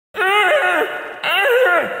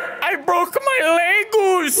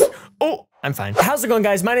I'm fine. How's it going,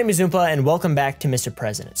 guys? My name is Oompa, and welcome back to Mr.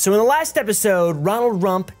 President. So in the last episode, Ronald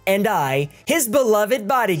Rump and I, his beloved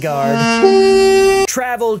bodyguard,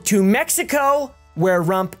 traveled to Mexico, where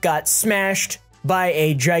Rump got smashed by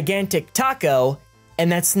a gigantic taco,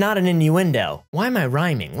 and that's not an innuendo. Why am I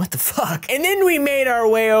rhyming? What the fuck? And then we made our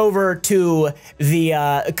way over to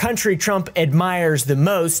the country Trump admires the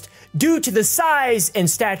most due to the size and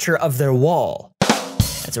stature of their wall.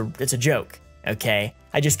 It's a joke, okay?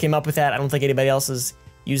 I just came up with that. I don't think anybody else has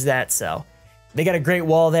used that, so. They got a great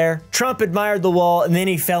wall there. Trump admired the wall, and then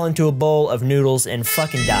he fell into a bowl of noodles and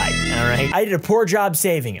fucking died, all right? I did a poor job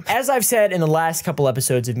saving him. As I've said in the last couple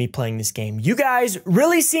episodes of me playing this game, you guys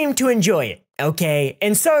really seem to enjoy it, okay?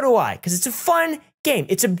 And so do I, because it's a fun game.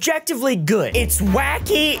 It's objectively good. It's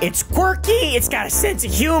wacky, it's quirky, it's got a sense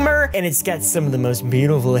of humor, and it's got some of the most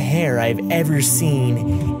beautiful hair I've ever seen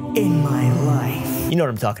in my life. You know what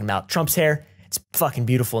I'm talking about. Trump's hair. It's fucking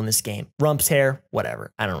beautiful in this game. Rump's hair,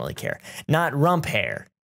 whatever. I don't really care. Not rump hair.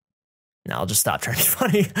 No, I'll just stop trying to be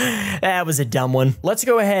funny. That was a dumb one. Let's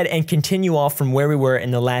go ahead and continue off from where we were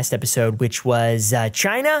in the last episode, which was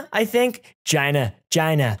China, I think? China.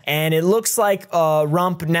 And it looks like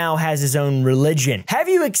Rump now has his own religion. Have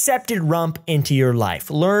you accepted Rump into your life?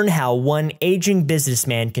 Learn how one aging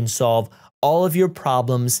businessman can solve all of your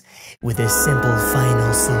problems with a simple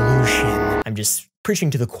final solution. I'm just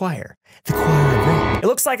preaching to the choir. The choir of Rump. It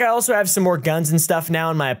looks like I also have some more guns and stuff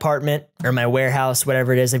now in my apartment, or my warehouse,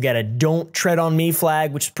 whatever it is. I've got a "Don't Tread on Me"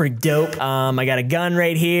 flag, which is pretty dope. I got a gun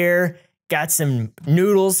right here. Got some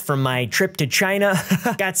noodles from my trip to China.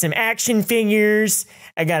 Got some action figures.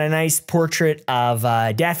 I got a nice portrait of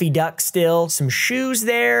Daffy Duck still. Some shoes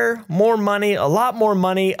there. More money, a lot more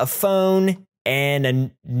money, a phone, and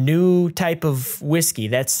a new type of whiskey.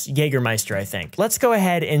 That's Jägermeister, I think. Let's go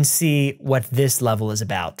ahead and see what this level is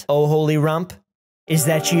about. Oh, holy Rump, is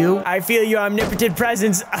that you? I feel your omnipotent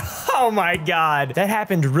presence. Oh my God. That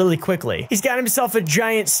happened really quickly. He's got himself a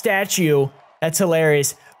giant statue. That's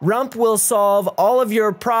hilarious. Rump will solve all of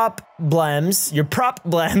your problems.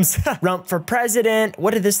 Rump for president.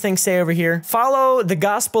 What did this thing say over here? Follow the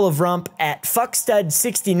Gospel of Rump at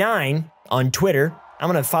fuckstud69 on Twitter. I'm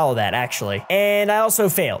gonna follow that, actually. And I also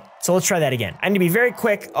failed, so let's try that again. I need to be very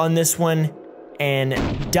quick on this one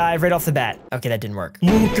and dive right off the bat. Okay, that didn't work.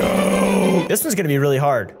 Luco! This one's gonna be really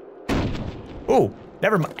hard. Ooh,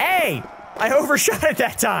 never mind. Hey! I overshot it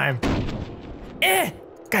that time.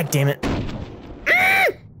 God damn it.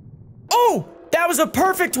 Oh, that was a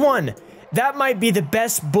perfect one. That might be the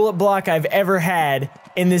best bullet block I've ever had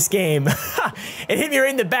in this game. It hit me right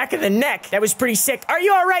in the back of the neck. That was pretty sick. Are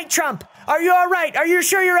you all right, Trump? Are you all right? Are you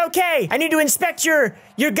sure you're okay? I need to inspect your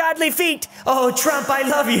godly feet. Oh, Trump, I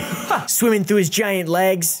love you. Swimming through his giant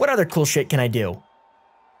legs. What other cool shit can I do?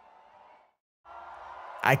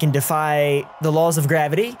 I can defy the laws of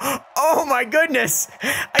gravity. Oh my goodness.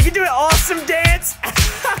 I can do an awesome dance.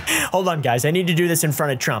 Hold on, guys. I need to do this in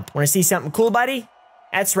front of Trump. Want to see something cool, buddy?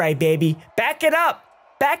 That's right, baby. Back it up.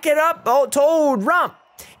 Back it up. Oh, told Rump.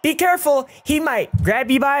 Be careful. He might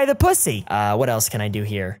grab you by the pussy. What else can I do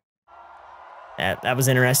here? That was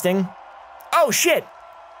interesting. Oh, shit.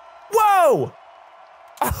 Whoa.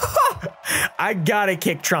 I gotta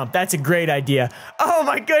kick Trump. That's a great idea. Oh,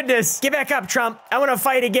 my goodness. Get back up, Trump. I want to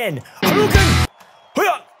fight again.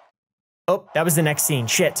 Oh, that was the next scene.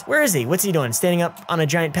 Shit. Where is he? What's he doing? Standing up on a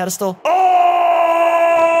giant pedestal?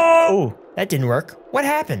 Oh, that didn't work. What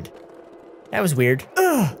happened? That was weird.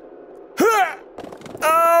 Oh,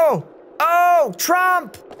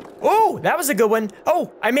 Trump. Oh, that was a good one.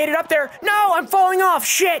 Oh, I made it up there. No, I'm falling off.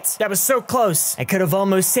 Shit. That was so close. I could have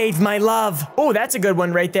almost saved my love. Oh, that's a good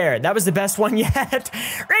one right there. That was the best one yet.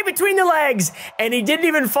 Right between the legs. And he didn't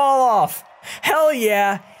even fall off. Hell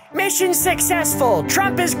yeah. Mission successful.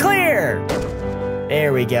 Trump is clear.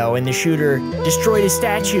 There we go. And the shooter destroyed his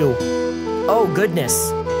statue. Oh,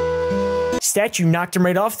 goodness. Statue knocked him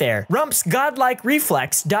right off there. Rump's godlike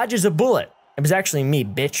reflex dodges a bullet. It was actually me,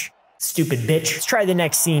 bitch. Stupid bitch. Let's try the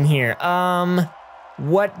next scene here.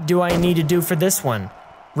 What do I need to do for this one?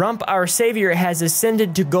 Rump, our savior, has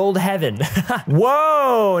ascended to gold heaven.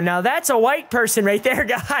 Whoa, now that's a white person right there,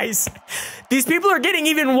 guys. These people are getting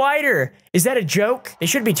even whiter. Is that a joke? They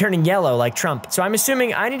should be turning yellow like Trump. So I'm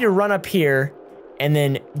assuming I need to run up here and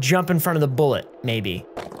then jump in front of the bullet, maybe.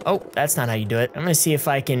 Oh, that's not how you do it. I'm gonna see if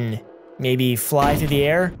I can maybe fly through the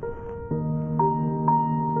air.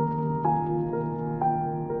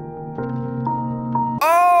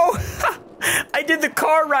 I did the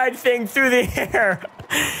car ride thing through the air.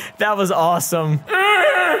 That was awesome.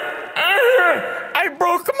 I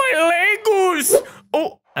broke my Legos.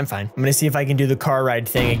 Oh, I'm fine. I'm gonna see if I can do the car ride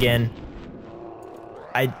thing again.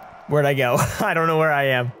 Where'd I go? I don't know where I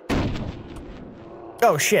am.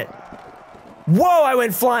 Oh, shit. Whoa, I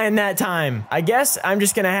went flying that time. I guess I'm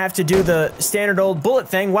just gonna have to do the standard old bullet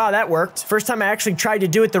thing. Wow, that worked. First time I actually tried to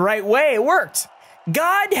do it the right way, it worked.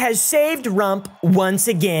 God has saved Rump once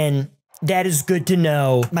again. That is good to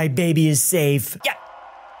know. My baby is safe. Yeah.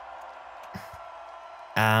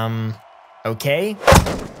 Okay.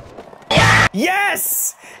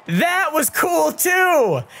 Yes! That was cool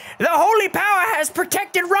too! The holy power has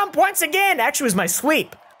protected Rump once again! Actually, it was my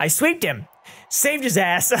sweep. I sweeped him. Saved his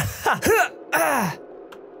ass.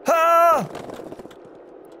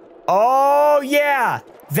 Oh, yeah.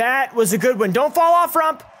 That was a good one. Don't fall off,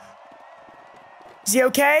 Rump. Is he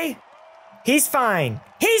okay? He's fine.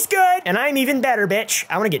 He's good! And I'm even better, bitch.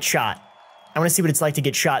 I want to get shot. I want to see what it's like to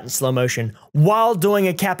get shot in slow motion while doing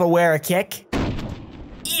a capoeira kick.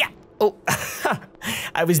 Yeah. Oh,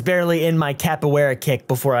 I was barely in my capoeira kick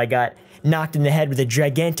before I got knocked in the head with a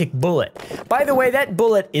gigantic bullet. By the way, that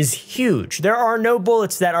bullet is huge. There are no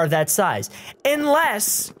bullets that are that size,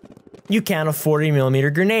 unless you count a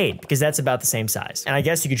 40mm grenade, because that's about the same size. And I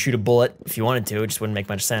guess you could shoot a bullet if you wanted to. It just wouldn't make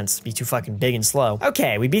much sense. It'd be too fucking big and slow.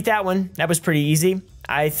 Okay, we beat that one. That was pretty easy.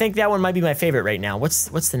 I think that one might be my favorite right now.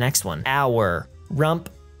 What's the next one? Our Rump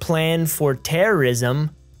plan for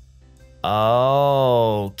terrorism.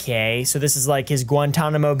 Okay, so this is like his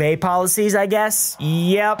Guantanamo Bay policies, I guess?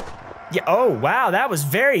 Yep. Yeah, oh, wow, that was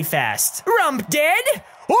very fast. Rump dead?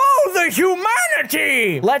 Oh, the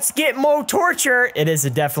humanity! Let's get more torture. It is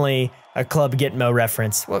definitely a Club Gitmo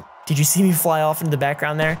reference. What? Did you see me fly off into the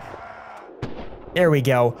background there? There we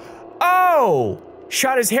go. Oh!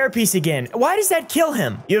 Shot his hairpiece again. Why does that kill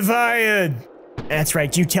him? You're fired. That's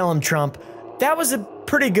right, you tell him, Trump. That was a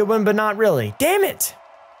pretty good one, but not really. Damn it!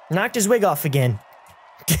 Knocked his wig off again.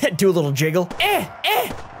 Do a little jiggle.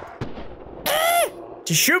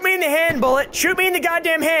 Just shoot me in the hand, bullet. Shoot me in the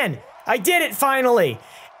goddamn hand. I did it finally.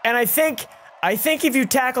 And I think if you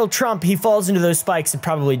tackle Trump, he falls into those spikes and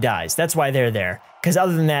probably dies. That's why they're there. Because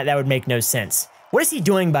other than that, that would make no sense. What is he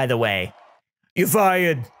doing, by the way? You're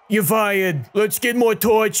fired. You're fired. Let's get more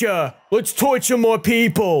torture. Let's torture more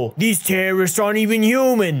people. These terrorists aren't even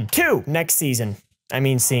human. 2. Next season. I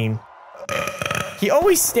mean scene. He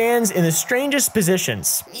always stands in the strangest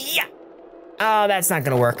positions. Yeah. Oh, that's not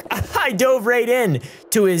gonna work. I dove right in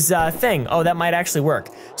to his thing. Oh, that might actually work.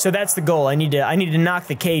 So that's the goal. I need to knock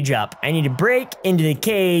the cage up. I need to break into the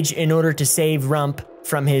cage in order to save Rump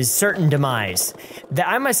from his certain demise.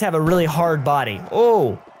 I must have a really hard body.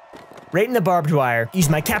 Oh, right in the barbed wire. Use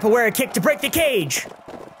my capoeira kick to break the cage.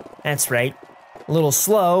 That's right. A little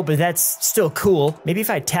slow, but that's still cool. Maybe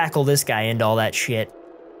if I tackle this guy into all that shit.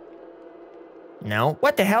 No,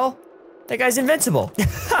 what the hell? That guy's invincible.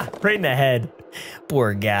 Right in the head.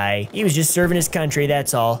 Poor guy. He was just serving his country,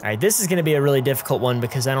 that's all. All right, this is gonna be a really difficult one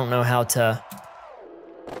because I don't know how to...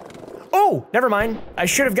 Oh, never mind. I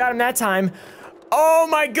should have got him that time. Oh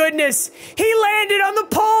my goodness. He landed on the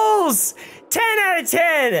poles. 10 out of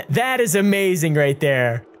 10. That is amazing right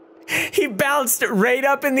there. He bounced right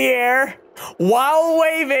up in the air while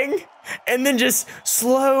waving and then just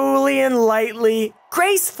slowly and lightly,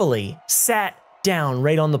 gracefully sat down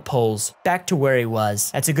right on the poles, back to where he was.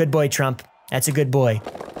 That's a good boy, Trump. That's a good boy.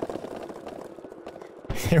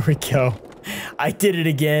 There we go. I did it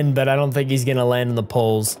again, but I don't think he's gonna land on the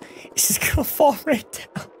poles. He's just gonna fall right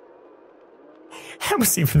down. That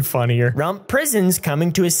was even funnier. Rump prison's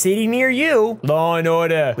coming to a city near you. Law and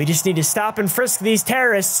order. We just need to stop and frisk these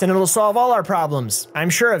terrorists and it'll solve all our problems. I'm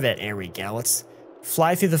sure of it. There we go. Let's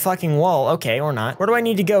fly through the fucking wall. Okay, or not. Where do I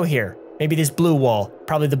need to go here? Maybe this blue wall.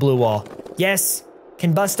 Probably the blue wall. Yes,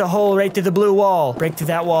 can bust a hole right through the blue wall. Break through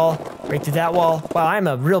that wall, break through that wall. Wow, I'm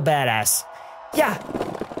a real badass. Yeah,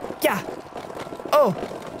 yeah.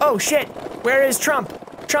 Oh shit, where is Trump?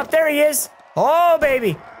 Trump, there he is. Oh,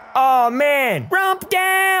 baby. Oh, man. Rump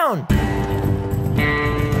down.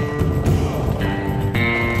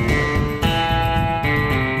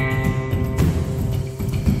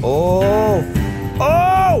 Oh,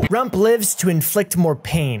 Rump lives to inflict more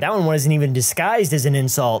pain. That one wasn't even disguised as an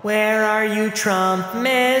insult. Where are you, Trump,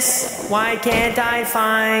 miss? Why can't I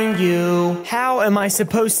find you? How am I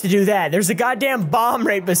supposed to do that? There's a goddamn bomb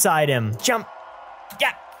right beside him. Jump.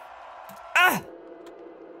 Yeah. Ah.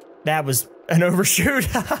 That was an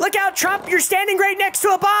overshoot. Look out, Trump, you're standing right next to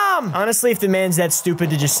a bomb. Honestly, if the man's that stupid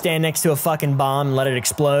to just stand next to a fucking bomb and let it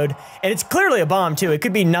explode, and it's clearly a bomb too, it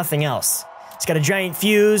could be nothing else. It's got a giant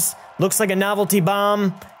fuse, looks like a novelty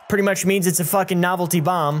bomb, pretty much means it's a fucking novelty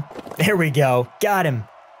bomb. There we go, got him.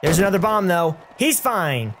 There's another bomb though. He's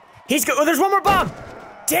fine. He's good. Oh, there's one more bomb.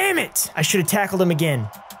 Damn it. I should have tackled him again.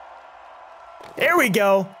 There we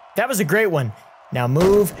go. That was a great one. Now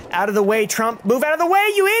move out of the way, Trump. Move out of the way,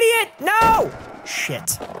 you idiot! No!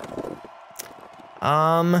 Shit.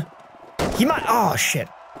 He might, oh shit.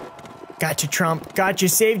 Gotcha, Trump. Gotcha,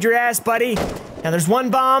 saved your ass, buddy. Now there's one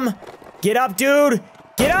bomb. Get up, dude.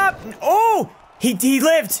 Get up! Oh! He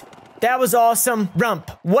lived! That was awesome. Rump,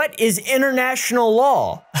 what is international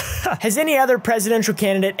law? Has any other presidential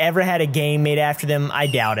candidate ever had a game made after them? I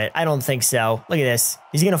doubt it. I don't think so. Look at this.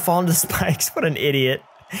 Is he gonna fall into the spikes? What an idiot.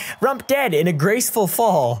 Rump dead in a graceful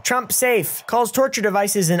fall. Trump safe. Calls torture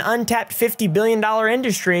devices an untapped $50 billion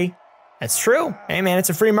industry. That's true. Hey man, it's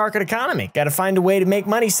a free market economy. Gotta find a way to make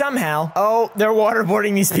money somehow. Oh, they're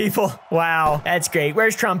waterboarding these people. Wow, that's great.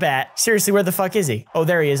 Where's Trump at? Seriously, where the fuck is he? Oh,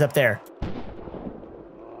 there he is up there.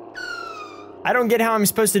 I don't get how I'm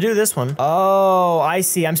supposed to do this one. Oh, I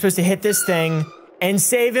see. I'm supposed to hit this thing and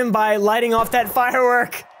save him by lighting off that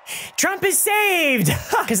firework. Trump is saved!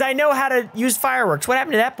 Because I know how to use fireworks. What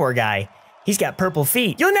happened to that poor guy? He's got purple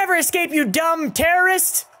feet. You'll never escape, you dumb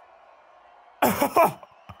terrorist!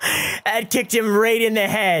 That kicked him right in the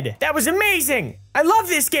head. That was amazing! I love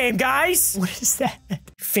this game, guys! What is that?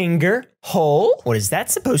 Finger hole? What is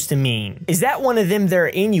that supposed to mean? Is that one of them their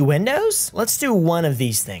innuendos? Let's do one of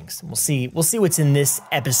these things. We'll see what's in this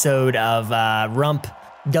episode of Rump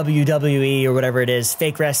WWE or whatever it is.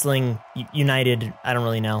 Fake Wrestling United. I don't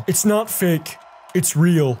really know. It's not fake. It's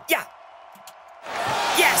real. Yeah.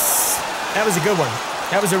 Yes! That was a good one.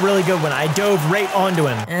 That was a really good one. I dove right onto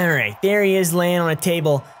him. All right, there he is laying on a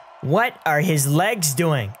table. What are his legs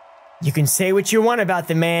doing? You can say what you want about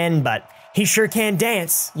the man, but he sure can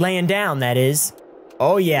dance. Laying down, that is.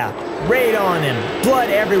 Oh yeah, right on him. Blood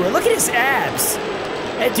everywhere. Look at his abs.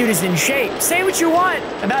 That dude is in shape. Say what you want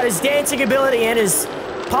about his dancing ability and his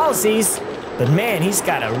policies, but man, he's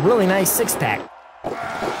got a really nice six-pack.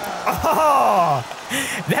 Oh,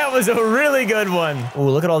 that was a really good one. Ooh,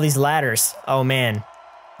 look at all these ladders. Oh man,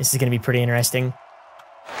 this is gonna be pretty interesting.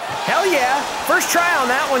 Hell yeah, first try on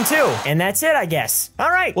that one too. And that's it, I guess. All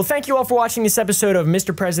right, well, thank you all for watching this episode of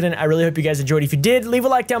Mr. President. I really hope you guys enjoyed. If you did, leave a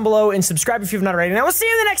like down below and subscribe if you've not already. And I will see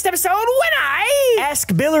you in the next episode when I ask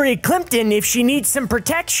Hillary Clinton if she needs some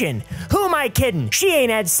protection. Who am I kidding? She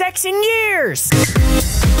ain't had sex in years.